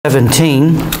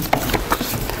17.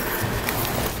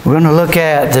 We're going to look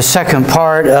at the second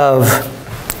part of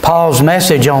Paul's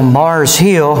message on Mars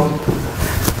Hill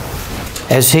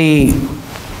as he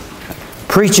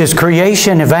preaches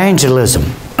creation evangelism.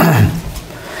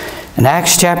 In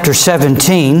Acts chapter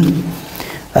 17,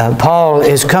 Paul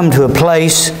has come to a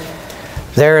place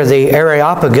there, the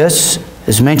Areopagus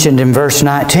is mentioned in verse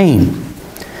 19.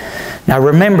 Now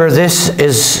remember, this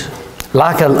is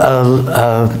like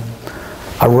a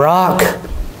rock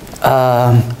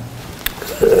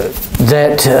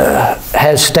that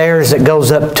has stairs that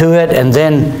goes up to it and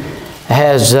then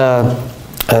has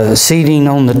seating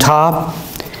on the top.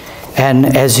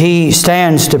 And as he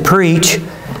stands to preach,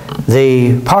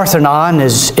 the Parthenon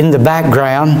is in the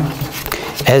background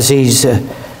as he's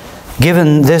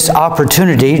given this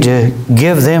opportunity to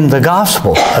give them the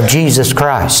gospel of Jesus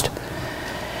Christ.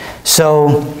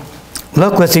 So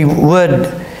look what he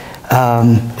would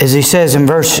as he says in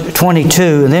verse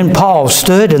 22, and then Paul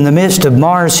stood in the midst of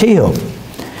Mars Hill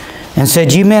and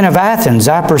said, "Ye men of Athens,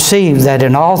 I perceive that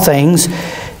in all things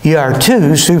ye are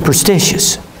too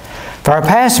superstitious. For I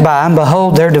passed by, and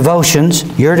behold, their devotions,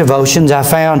 your devotions, I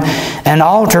found an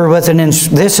altar with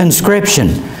this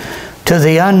inscription, To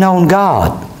the unknown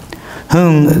God,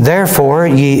 whom therefore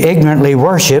ye ignorantly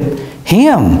worship,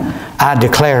 Him I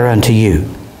declare unto you.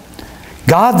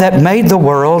 God that made the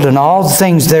world and all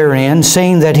things therein,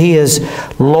 seeing that He is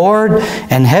Lord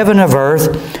and heaven of earth,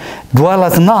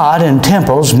 dwelleth not in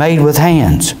temples made with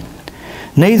hands,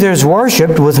 neither is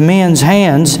worshipped with men's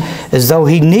hands as though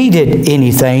He needed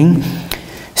anything,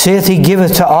 seeth He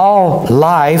giveth to all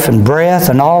life and breath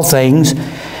and all things,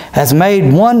 hath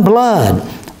made one blood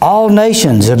all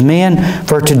nations of men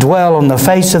for to dwell on the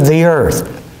face of the earth,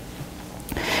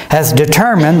 hath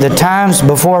determined the times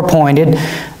before appointed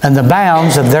and the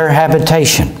bounds of their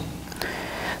habitation,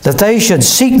 that they should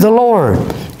seek the Lord,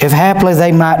 if haply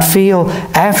they might feel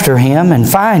after Him and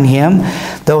find Him,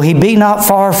 though He be not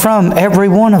far from every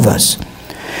one of us.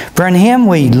 For in Him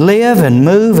we live and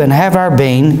move and have our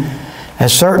being,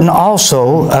 as certain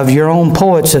also of your own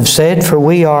poets have said, for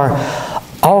we are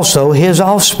also His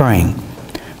offspring.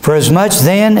 For as much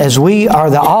then as we are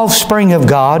the offspring of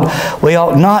God, we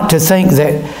ought not to think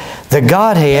that the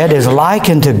Godhead is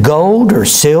likened to gold or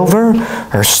silver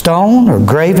or stone or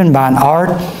graven by an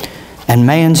art and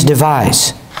man's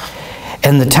device.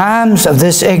 In the times of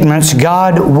this ignorance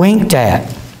God winked at,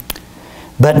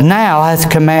 but now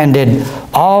hath commanded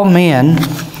all men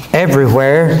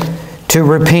everywhere to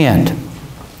repent."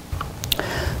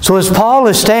 So as Paul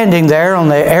is standing there on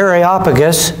the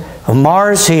Areopagus of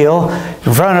Mars Hill,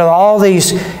 in front of all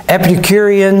these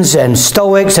Epicureans and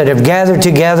Stoics that have gathered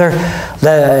together,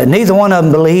 neither one of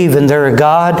them believe in their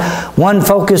God. One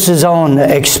focuses on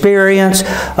experience.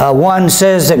 One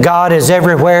says that God is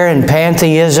everywhere in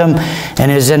pantheism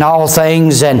and is in all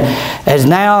things. And as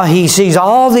now he sees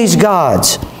all these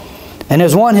gods. And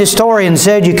as one historian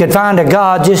said, you could find a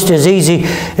God just as easy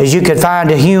as you could find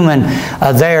a human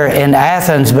there in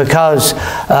Athens because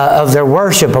of their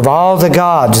worship of all the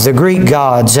gods, the Greek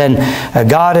gods. And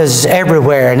God is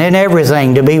everywhere and in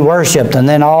everything to be worshipped. And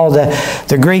then all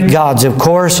the Greek gods, of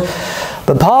course.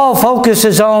 But Paul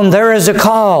focuses on there is a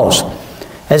cause.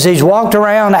 As he's walked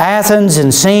around Athens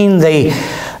and seen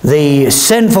the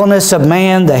sinfulness of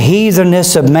man, the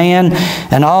heathenness of man,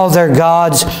 and all their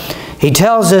gods, he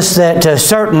tells us that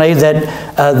certainly that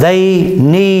they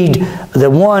need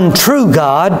the one true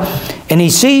God, and he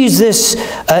sees this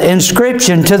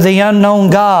inscription, to the unknown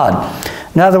God.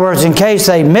 In other words, in case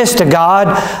they missed a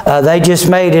God, they just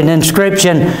made an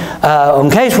inscription. In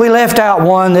case we left out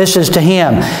one, this is to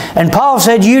Him. And Paul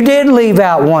said, you did leave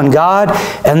out one God,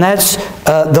 and that's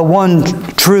the one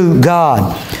true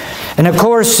God. And of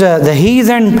course, the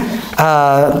heathen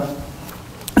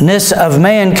of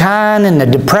mankind and the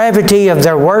depravity of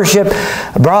their worship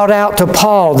brought out to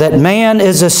Paul that man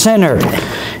is a sinner.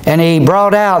 And he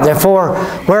brought out, therefore,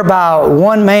 whereby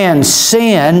one man's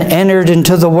sin entered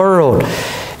into the world.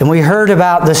 And we heard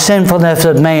about the sinfulness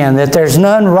of man, that there's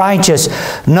none righteous,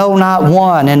 no, not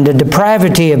one, and the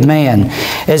depravity of man.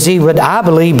 As he would, I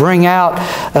believe, bring out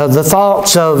the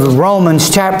thoughts of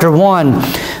Romans chapter 1,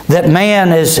 that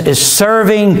man is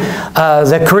serving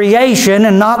the creation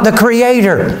and not the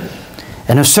Creator.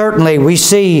 And certainly we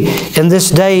see in this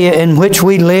day in which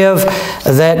we live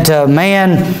that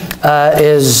man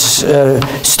is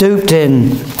stooped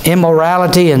in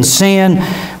immorality and sin,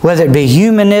 whether it be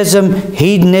humanism,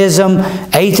 hedonism,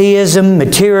 atheism,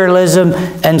 materialism,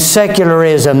 and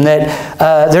secularism,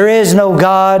 that there is no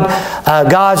God.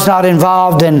 God's not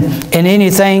involved in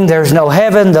anything. There's no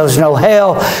heaven. There's no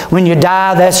hell. When you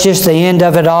die, that's just the end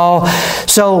of it all.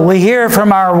 So we hear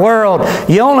from our world,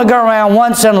 you only go around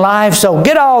once in life, so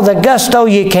get all the gusto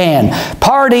you can.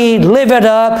 Party, live it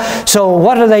up. So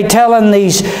what are they telling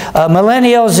these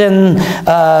millennials and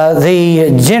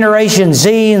the Generation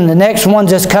Z and the next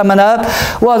ones that's coming up?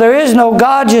 Well, there is no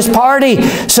God, just party.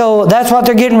 So that's what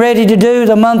they're getting ready to do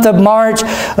the month of March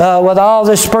with all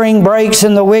the spring breaks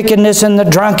and the wickedness and the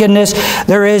drunkenness.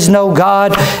 There is no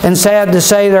God. And sad to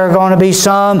say, there are going to be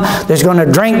some that's going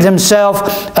to drink themselves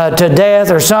to death,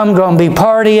 or some going to be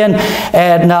partying,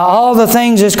 and all the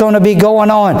things that's going to be going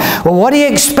on. Well, what do you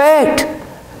expect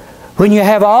when you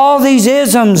have all these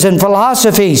isms and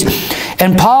philosophies?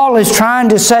 And Paul is trying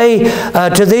to say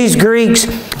to these Greeks,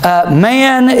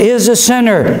 man is a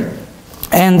sinner,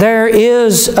 and there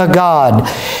is a God.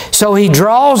 So he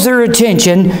draws their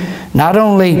attention, not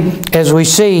only as we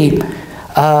see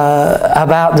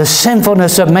about the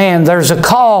sinfulness of man, there's a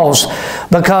cause,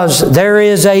 because there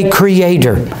is a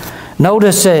Creator.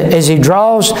 Notice as he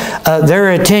draws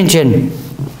their attention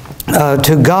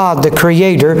to God, the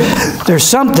Creator, there's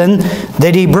something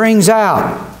that he brings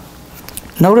out.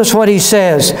 Notice what he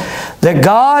says, that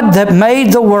God that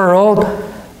made the world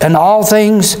and all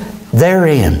things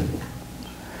therein.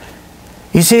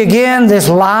 You see, again, this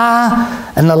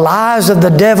lie and the lies of the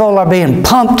devil are being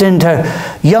pumped into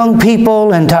young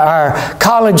people, into our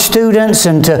college students,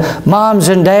 into moms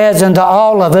and dads, into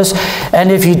all of us.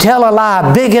 And if you tell a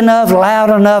lie big enough, loud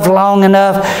enough, long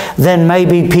enough, then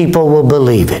maybe people will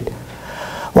believe it.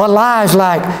 Well, lies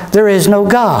like there is no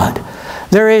God,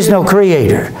 there is no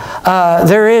Creator,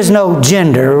 there is no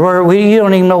gender, or you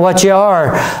don't even know what you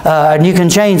are, and you can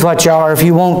change what you are if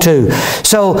you want to.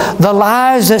 So the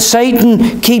lies that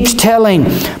Satan keeps telling,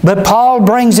 but Paul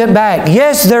brings it back.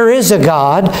 Yes, there is a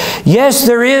God. Yes,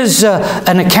 there is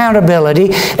an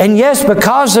accountability. And yes,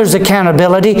 because there's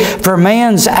accountability for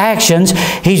man's actions,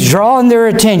 he's drawing their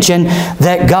attention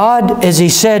that God, as he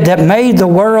said, that made the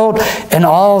world and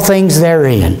all things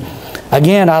therein.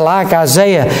 Again, I like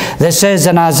Isaiah that says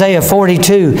in Isaiah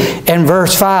 42 and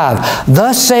verse 5,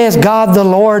 thus saith God the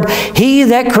Lord, He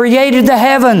that created the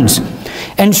heavens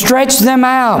and stretched them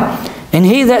out, and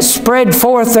He that spread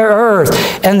forth the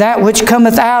earth, and that which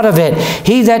cometh out of it,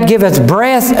 He that giveth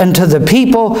breath unto the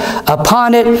people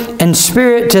upon it, and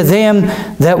spirit to them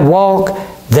that walk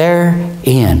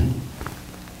therein.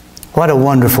 What a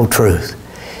wonderful truth.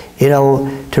 You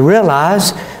know, to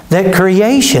realize that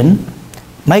creation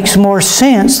makes more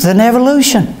sense than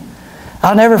evolution.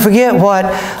 I'll never forget what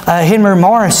Henry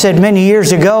Morris said many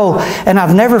years ago, and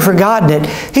I've never forgotten it.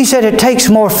 He said it takes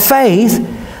more faith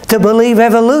to believe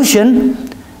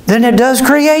evolution than it does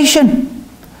creation,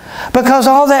 because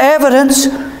all the evidence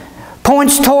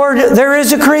points toward there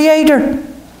is a Creator.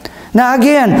 Now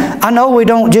again, I know we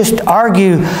don't just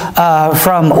argue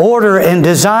from order and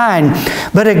design,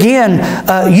 but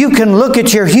again, you can look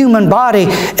at your human body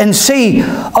and see,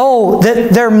 oh, that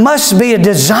there must be a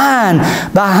design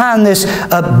behind this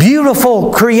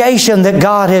beautiful creation that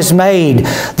God has made,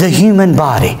 the human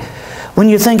body. When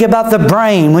you think about the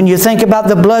brain, when you think about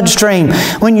the bloodstream,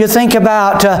 when you think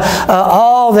about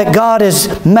all that God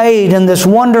has made in this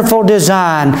wonderful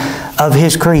design of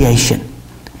His creation.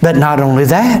 But not only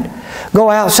that, go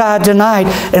outside tonight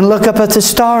and look up at the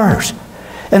stars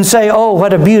and say, oh,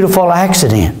 what a beautiful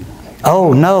accident.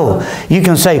 Oh, no. You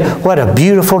can say, what a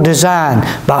beautiful design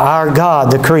by our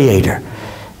God, the Creator.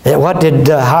 What did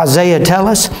Isaiah tell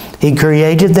us? He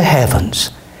created the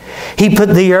heavens. He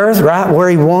put the earth right where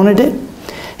He wanted it.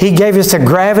 He gave us the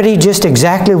gravity just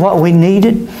exactly what we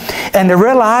needed. And to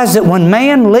realize that when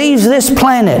man leaves this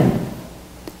planet,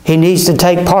 he needs to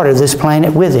take part of this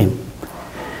planet with him.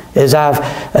 As I've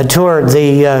toured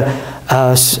the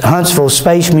Huntsville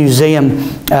Space Museum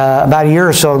about a year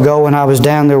or so ago when I was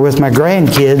down there with my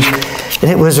grandkids,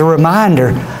 and it was a reminder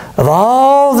of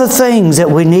all the things that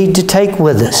we need to take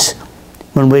with us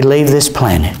when we leave this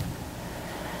planet.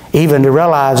 Even to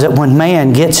realize that when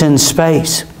man gets in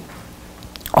space,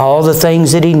 all the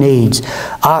things that he needs,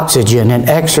 oxygen and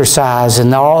exercise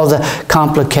and all the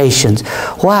complications.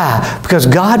 Why? Because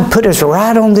God put us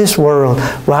right on this world,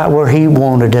 right where He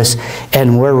wanted us,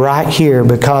 and we're right here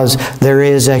because there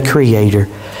is a Creator.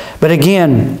 But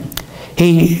again,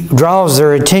 he draws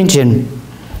their attention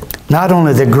not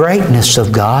only the greatness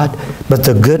of God, but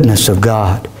the goodness of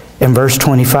God. In verse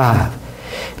 25,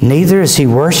 neither is he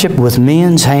worshipped with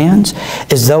men's hands,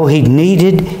 as though he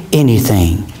needed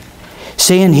anything.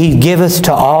 Seeing he giveth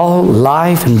to all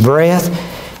life and breath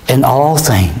and all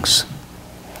things.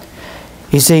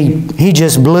 You see, he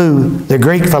just blew the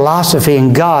Greek philosophy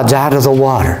and gods out of the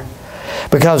water.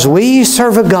 Because we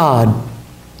serve a God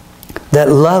that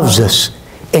loves us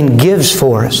and gives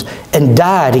for us and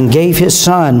died and gave His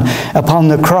Son upon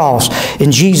the cross.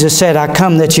 And Jesus said, I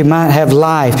come that you might have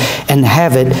life and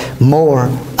have it more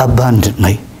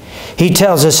abundantly. He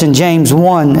tells us in James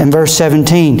 1 and verse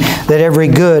 17 that every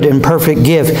good and perfect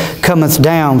gift cometh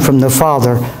down from the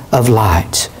Father of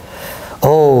lights.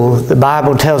 Oh, the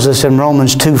Bible tells us in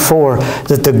Romans 2:4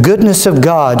 that the goodness of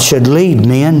God should lead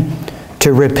men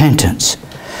to repentance.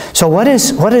 So what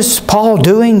is Paul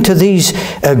doing to these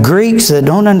Greeks that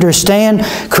don't understand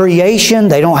creation?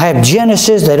 They don't have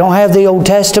Genesis. They don't have the Old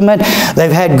Testament.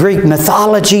 They've had Greek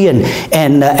mythology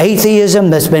and atheism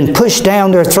that's been pushed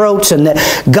down their throats, and that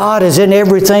God is in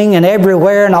everything and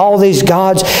everywhere and all these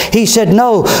gods. He said,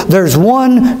 no, there's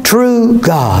one true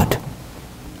God.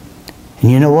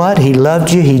 And you know what? He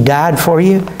loved you. He died for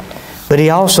you. But He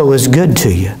also is good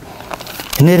to you.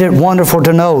 And isn't it wonderful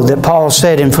to know that Paul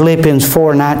said in Philippians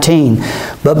 4:19,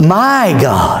 but my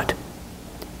God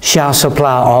shall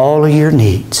supply all of your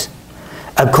needs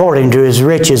according to His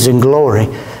riches and glory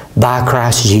by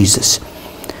Christ Jesus.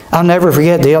 I'll never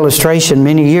forget the illustration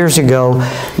many years ago.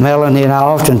 Melanie and I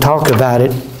often talk about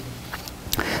it.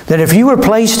 That if you were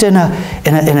placed in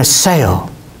a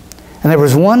cell and there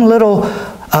was one little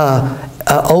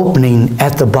opening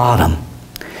at the bottom,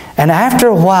 and after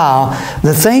a while,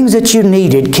 the things that you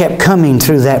needed kept coming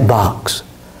through that box.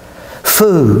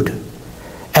 Food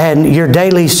and your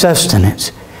daily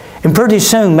sustenance. And pretty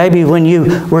soon, maybe when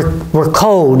you were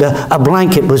cold, a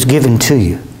blanket was given to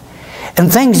you.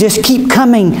 And things just keep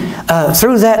coming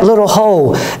through that little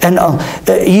hole. And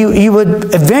you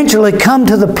would eventually come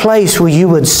to the place where you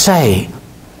would say,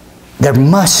 there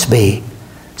must be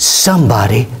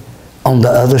somebody on the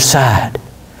other side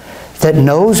that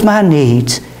knows my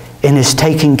needs and is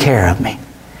taking care of me.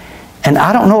 And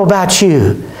I don't know about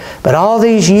you, but all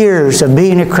these years of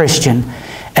being a Christian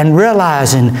and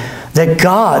realizing that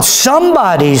God,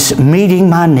 somebody's meeting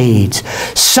my needs.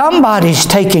 Somebody's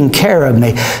taking care of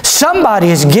me. Somebody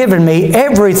has given me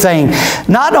everything.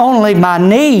 Not only my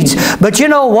needs, but you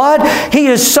know what? He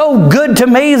is so good to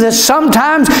me that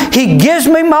sometimes He gives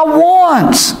me my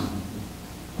wants.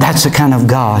 That's the kind of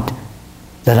God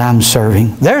that I'm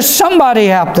serving. There's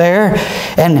somebody out there,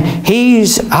 and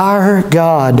He's our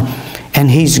God,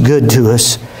 and He's good to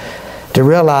us. To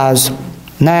realize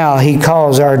now He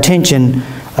calls our attention,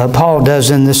 Paul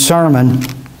does in this sermon,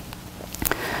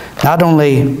 not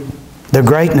only the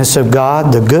greatness of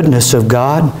God, the goodness of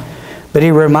God, but he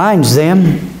reminds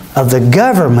them of the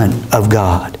government of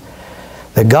God.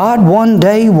 That God one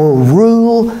day will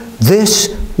rule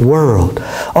this world.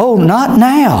 Oh, not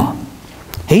now.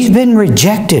 He's been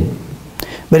rejected.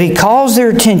 But he calls their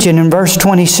attention in verse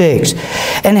 26.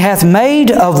 And hath made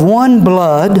of one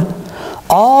blood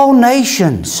all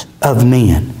nations of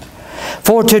men,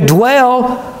 for to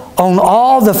dwell on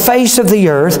all the face of the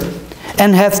earth,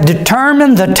 and hath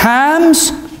determined the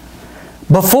times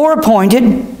before appointed,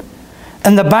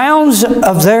 and the bounds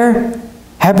of their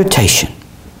habitation.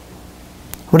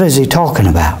 What is he talking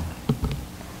about?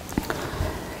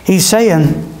 He's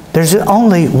saying there's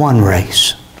only one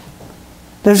race.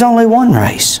 There's only one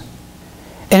race.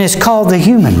 And it's called the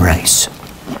human race.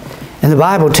 And the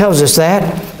Bible tells us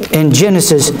that in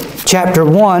Genesis chapter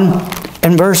 1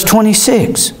 and verse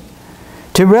 26.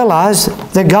 To realize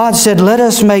that God said, let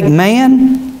us make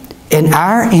man in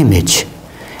our image,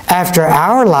 after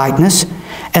our likeness,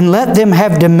 and let them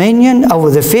have dominion over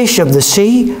the fish of the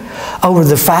sea, over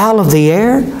the fowl of the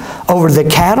air, over the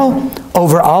cattle,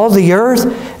 over all the earth,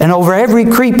 and over every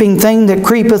creeping thing that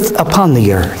creepeth upon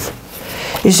the earth.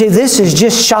 You see, this is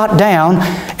just shot down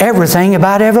everything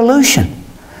about evolution.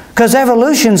 Because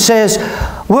evolution says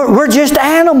we're just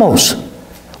animals.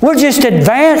 We're just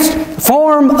advanced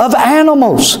form of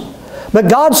animals. But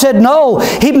God said no.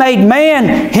 He made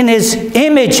man in His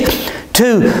image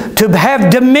to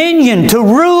have dominion, to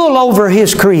rule over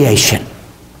His creation.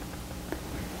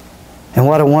 And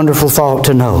what a wonderful thought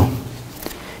to know.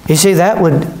 You see, that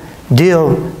would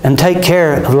deal and take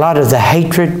care of a lot of the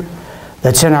hatred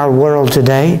that's in our world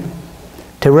today.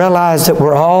 To realize that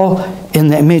we're all in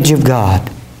the image of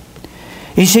God.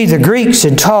 You see, the Greeks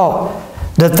had taught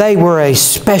that they were a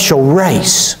special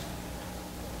race.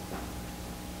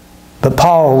 But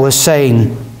Paul was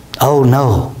saying, oh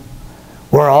no,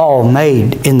 we're all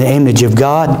made in the image of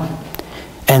God,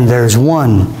 and there's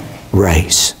one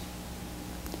race.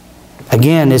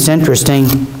 Again, it's interesting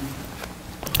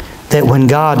that when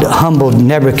God humbled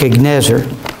Nebuchadnezzar,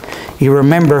 you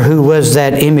remember who was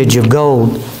that image of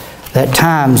gold, that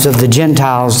times of the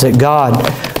Gentiles that God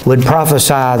would prophesy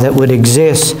that would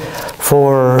exist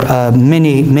for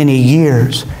many, many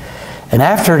years. And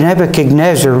after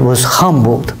Nebuchadnezzar was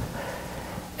humbled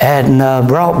and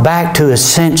brought back to his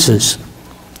senses,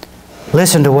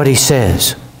 listen to what he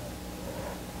says.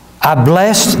 I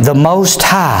blessed the Most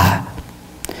High,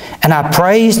 and I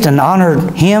praised and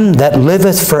honored Him that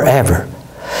liveth forever,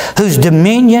 whose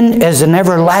dominion is an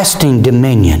everlasting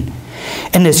dominion,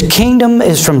 and His kingdom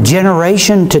is from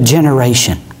generation to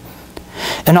generation.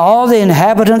 And all the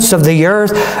inhabitants of the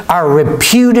earth are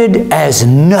reputed as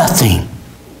nothing.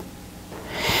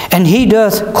 And He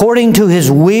doth according to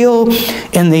His will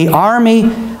in the army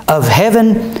of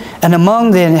heaven, and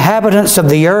among the inhabitants of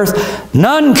the earth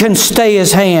none can stay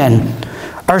His hand,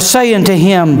 or say unto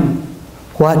Him,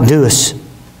 what doest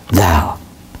thou?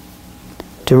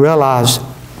 To realize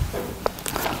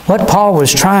what Paul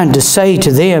was trying to say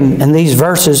to them in these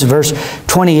verses, verse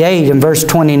 28 and verse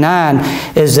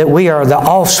 29, is that we are the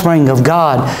offspring of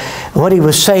God. What he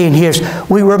was saying here is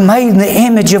we were made in the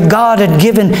image of God and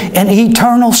given an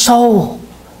eternal soul.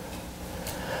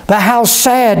 But how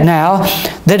sad now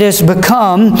that it's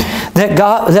become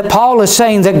that Paul is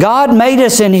saying that God made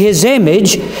us in His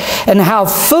image, and how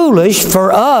foolish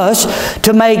for us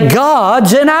to make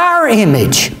gods in our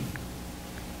image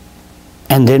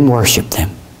and then worship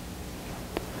them.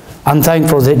 I'm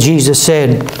thankful that Jesus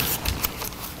said,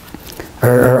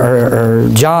 or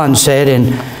John said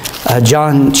in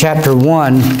John chapter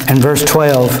 1 and verse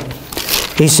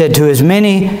 12, he said, to as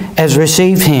many as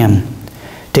received Him,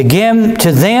 to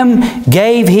them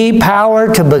gave He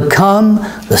power to become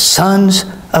the sons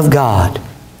of God,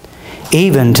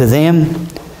 even to them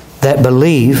that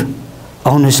believe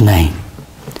on His name.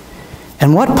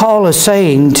 And what Paul is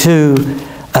saying to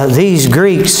these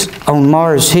Greeks on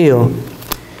Mars Hill,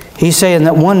 he's saying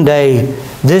that one day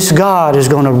this God is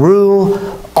going to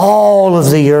rule all of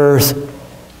the earth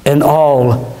and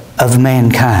all of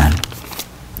mankind.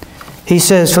 He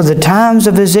says, for the times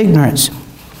of His ignorance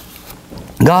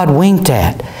God winked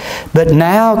at, but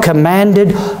now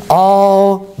commanded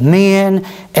all men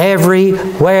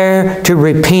everywhere to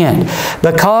repent,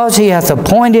 because He hath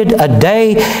appointed a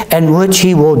day in which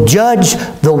He will judge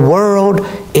the world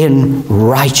in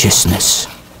righteousness.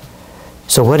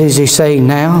 So what is He saying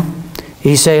now?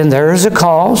 He's saying there is a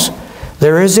cause,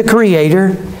 there is a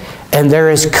Creator, and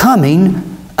there is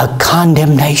coming a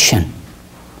condemnation.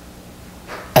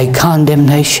 A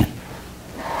condemnation.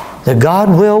 That God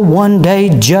will one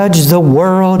day judge the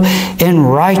world in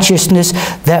righteousness,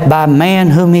 that by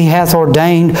man whom He hath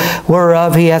ordained,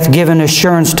 whereof He hath given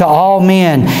assurance to all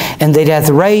men, and that hath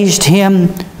raised Him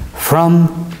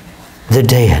from the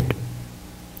dead.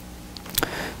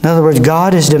 In other words,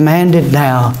 God has demanded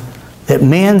now that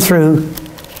men through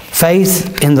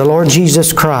faith in the Lord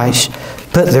Jesus Christ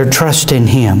put their trust in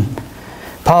Him.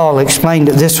 Paul explained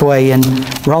it this way in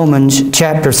Romans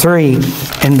chapter 3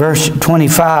 and verse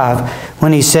 25,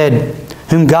 when he said,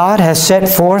 whom God has set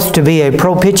forth to be a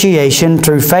propitiation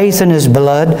through faith in His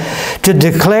blood, to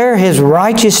declare His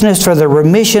righteousness for the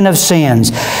remission of sins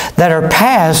that are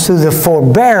passed through the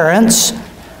forbearance,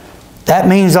 that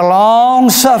means the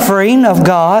long suffering of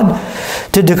God,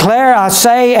 to declare, I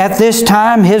say, at this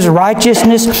time His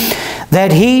righteousness,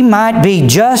 that He might be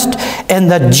just and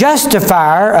the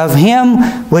justifier of him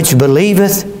which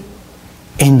believeth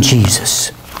in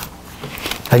Jesus.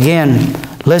 Again,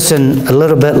 listen a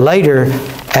little bit later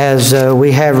as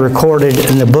we have recorded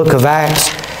in the book of Acts,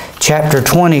 chapter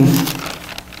 20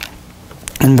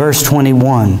 and verse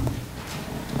 21.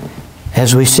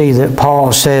 As we see that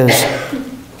Paul says,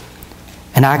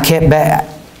 and I kept back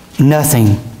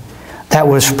nothing that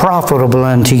was profitable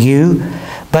unto you,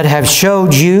 but have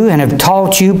showed you and have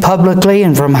taught you publicly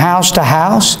and from house to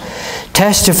house,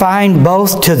 testifying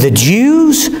both to the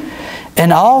Jews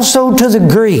and also to the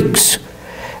Greeks,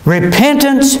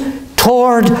 repentance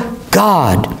toward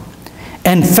God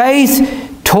and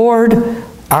faith toward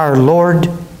our Lord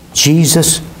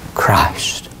Jesus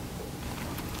Christ.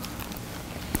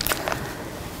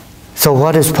 So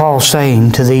what is Paul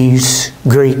saying to these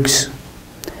Greeks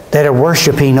that are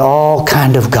worshiping all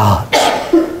kind of gods?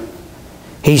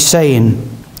 He's saying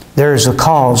there is a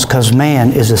cause because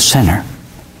man is a sinner.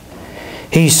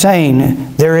 He's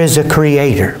saying there is a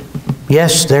Creator.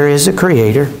 Yes, there is a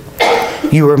Creator.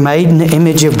 You were made in the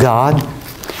image of God.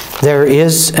 There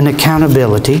is an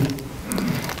accountability.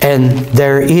 And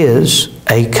there is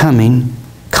a coming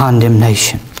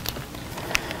condemnation.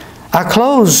 I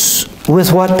close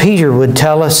with what Peter would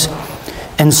tell us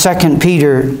in 2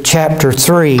 Peter chapter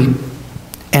 3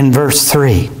 and verse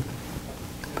 3.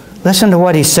 Listen to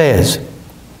what he says.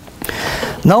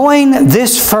 Knowing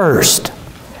this first,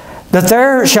 that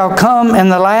there shall come in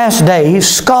the last days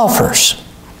scoffers,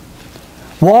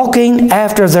 walking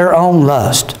after their own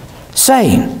lust,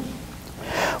 saying,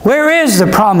 Where is the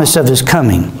promise of His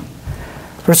coming?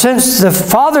 For since the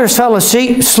fathers fell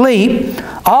asleep,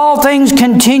 all things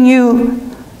continue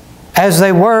as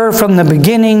they were from the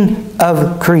beginning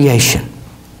of creation.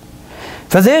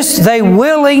 For this they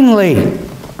willingly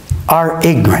are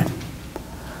ignorant.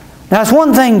 Now it's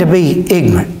one thing to be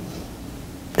ignorant,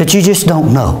 that you just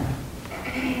don't know.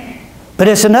 But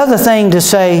it's another thing to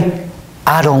say,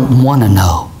 I don't want to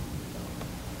know.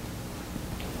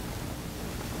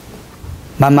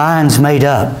 My mind's made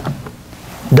up.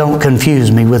 Don't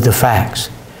confuse me with the facts.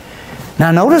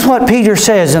 Now notice what Peter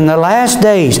says. In the last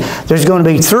days, there's going to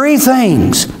be three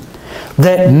things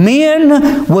that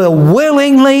men will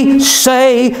willingly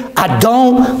say, I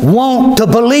don't want to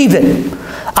believe it.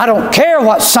 I don't care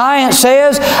what science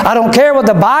says. I don't care what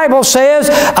the Bible says.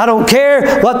 I don't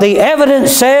care what the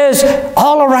evidence says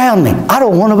all around me. I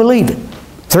don't want to believe it.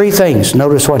 Three things.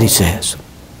 Notice what he says.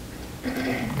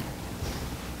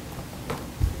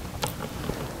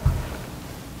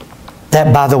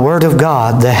 That by the word of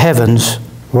God the heavens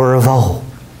were of old,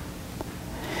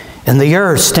 and the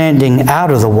earth standing out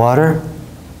of the water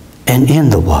and in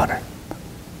the water.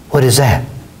 What is that?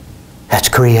 That's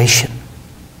creation.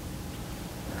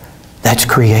 That's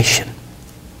creation.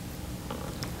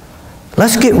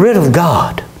 Let's get rid of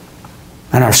God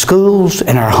in our schools,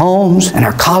 in our homes, in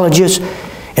our colleges,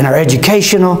 in our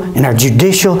educational, in our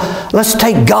judicial. Let's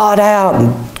take God out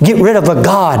and get rid of a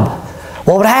God.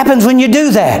 Well, what happens when you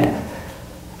do that?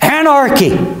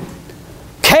 Anarchy.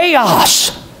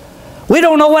 Chaos. We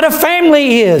don't know what a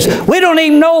family is. We don't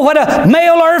even know what a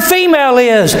male or a female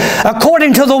is,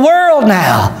 according to the world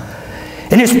now.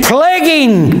 And it's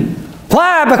plaguing.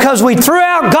 Why? Because we threw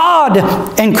out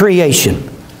God in creation.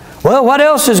 Well, what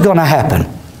else is going to happen?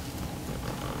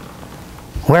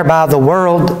 Whereby the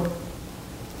world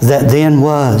that then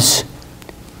was,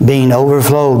 being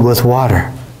overflowed with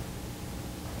water,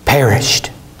 perished.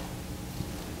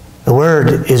 The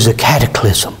word is a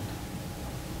cataclysm.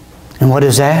 And what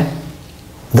is that?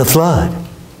 The flood.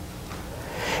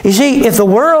 You see, if the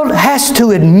world has to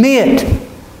admit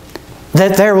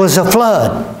that there was a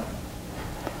flood,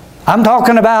 I'm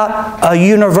talking about a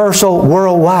universal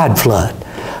worldwide flood,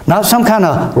 not some kind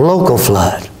of local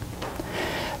flood.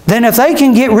 Then if they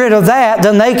can get rid of that,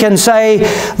 then they can say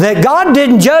that God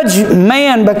didn't judge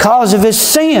man because of his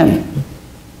sin.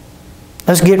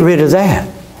 Let's get rid of that.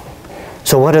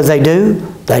 So what do?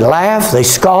 They laugh, they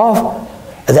scoff.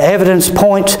 The evidence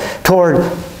points toward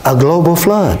a global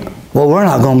flood. Well, we're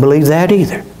not going to believe that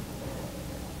either.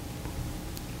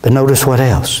 But notice what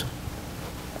else.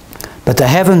 But the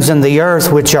heavens and the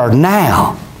earth which are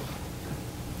now,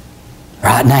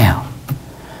 right now,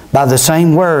 by the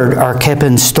same word are kept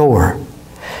in store,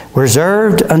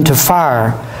 reserved unto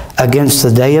fire against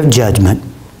the day of judgment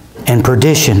and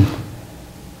perdition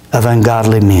of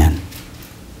ungodly men.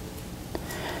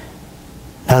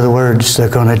 In other words, they're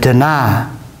going to deny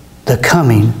the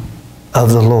coming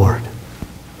of the Lord.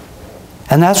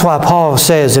 And that's why Paul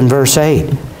says in verse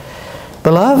 8,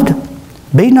 Beloved,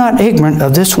 be not ignorant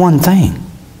of this one thing,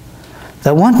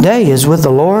 that one day is with the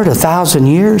Lord 1,000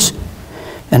 years,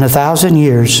 and 1,000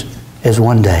 years is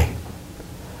one day.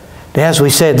 As we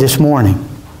said this morning,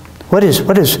 what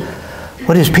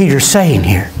is Peter saying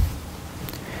here?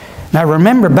 Now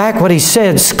remember back what he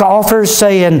said, scoffers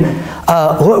saying,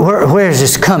 where is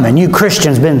this coming? You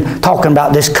Christians been talking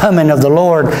about this coming of the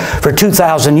Lord for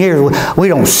 2,000 years. We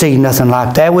don't see nothing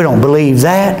like that. We don't believe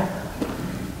that.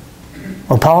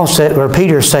 Well, Paul said, or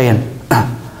Peter's saying,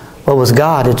 well, with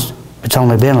God, it's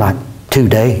only been like 2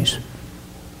 days.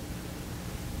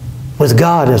 With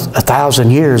God,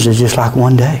 1,000 years is just like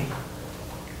one day.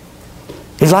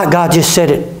 It's like God just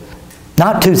said it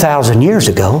not 2,000 years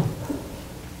ago,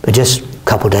 but just a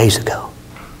couple days ago.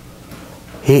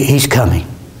 He's coming.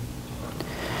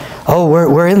 Oh,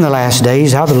 we're in the last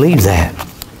days. I believe that.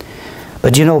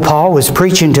 But you know, Paul was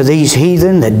preaching to these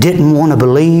heathen that didn't want to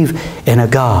believe in a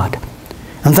God.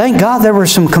 And thank God there were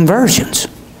some conversions.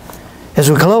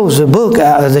 As we close the book,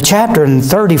 the chapter in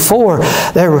 34,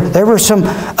 there were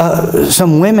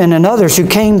some women and others who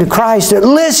came to Christ that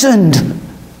listened.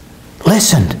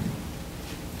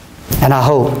 And I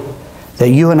hope that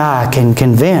you and I can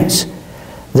convince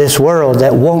this world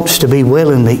that wants to be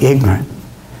willingly ignorant.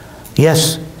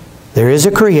 Yes, there is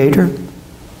a Creator.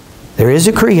 There is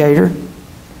a Creator.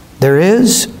 There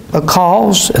is a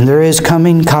cause and there is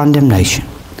coming condemnation.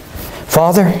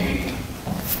 Father,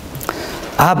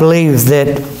 I believe that,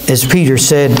 as Peter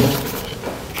said,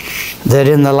 that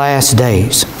in the last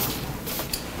days,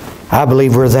 I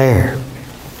believe we're there.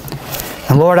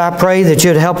 And Lord, I pray that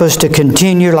you'd help us to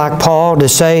continue like Paul to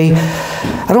say,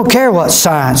 I don't care what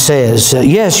science says.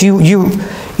 Yes, you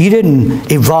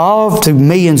didn't evolve through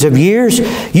millions of years.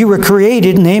 You were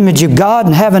created in the image of God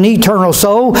and have an eternal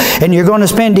soul, and you're going to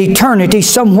spend eternity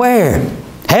somewhere,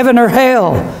 heaven or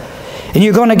hell. And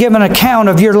you're going to give an account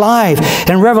of your life.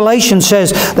 And Revelation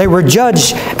says they were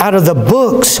judged out of the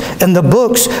books, and the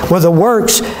books were the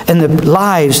works and the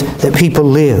lives that people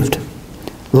lived.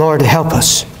 Lord, help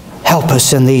us. Help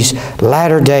us in these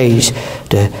latter days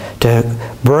to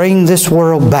bring this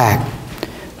world back.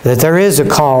 That there is a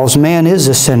cause, man is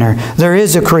a sinner, there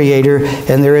is a Creator,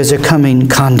 and there is a coming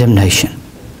condemnation.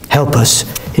 Help us.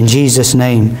 In Jesus'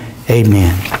 name,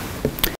 amen.